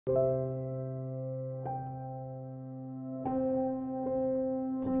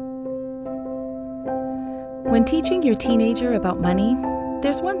When teaching your teenager about money,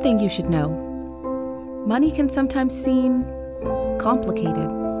 there's one thing you should know. Money can sometimes seem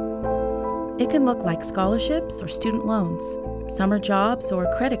complicated. It can look like scholarships or student loans, summer jobs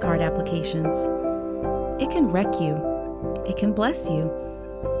or credit card applications. It can wreck you. It can bless you.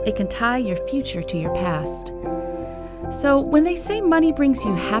 It can tie your future to your past. So when they say money brings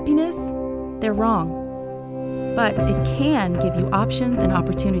you happiness, they're wrong. But it can give you options and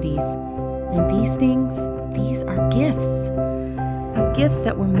opportunities. And these are gifts. Gifts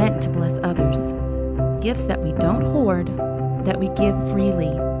that were meant to bless others. Gifts that we don't hoard, that we give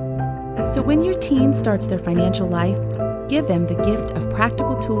freely. So when your teen starts their financial life, give them the gift of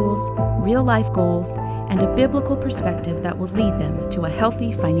practical tools, real-life goals, and a biblical perspective that will lead them to a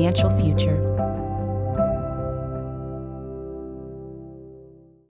healthy financial future.